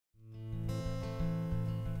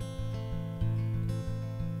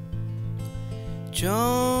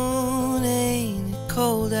Joan, ain't it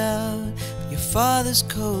cold out? Your father's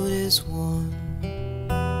coat is warm.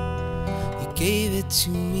 You gave it to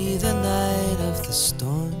me the night of the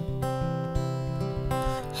storm.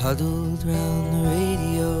 Huddled round the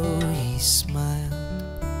radio, he smiled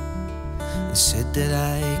and said that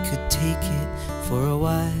I could take it for a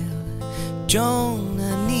while. Joan,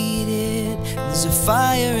 I need it. There's a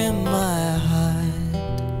fire in my heart,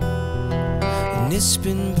 and it's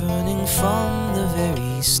been burning from the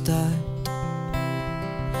very start.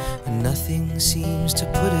 And nothing seems to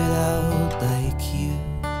put it out like you.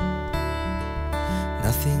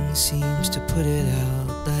 Nothing seems to put it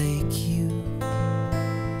out like you.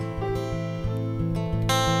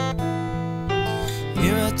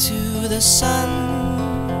 Mirror to the sun,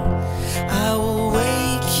 I will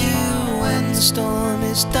wake you when the storm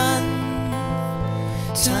is done.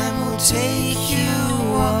 Time will take you,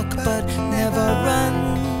 walk but never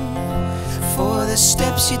run, for the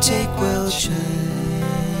steps you take will shine.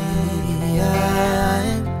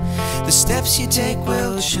 The steps you take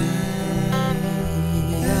will shine.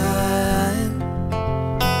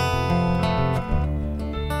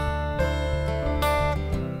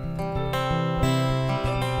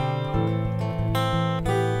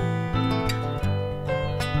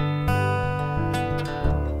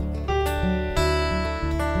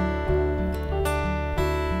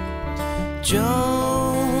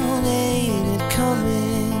 Joan, ain't it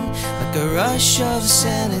coming like a rush of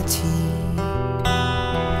sanity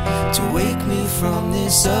to wake me from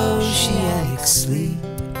this oceanic sleep?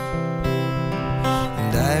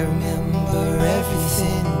 And I remember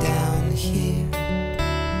everything down here,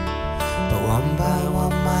 but one by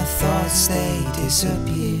one my thoughts, they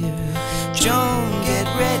disappear. Joan, get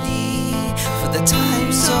ready, for the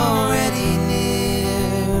time's already near.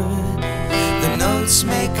 The notes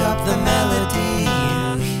make up the melody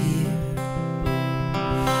you hear.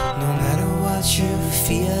 No matter what you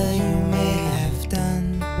fear you may have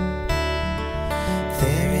done,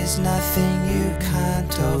 there is nothing you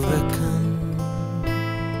can't overcome.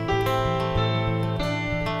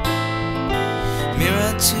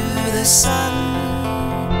 Mirror to the sun,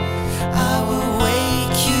 I will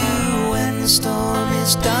wake you when the storm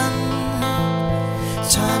is done.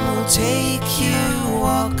 Time will take you,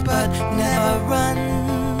 walk but never run,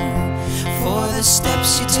 for the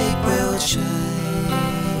steps you take will shine.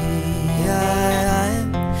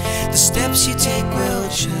 The steps you take will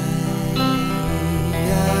shine.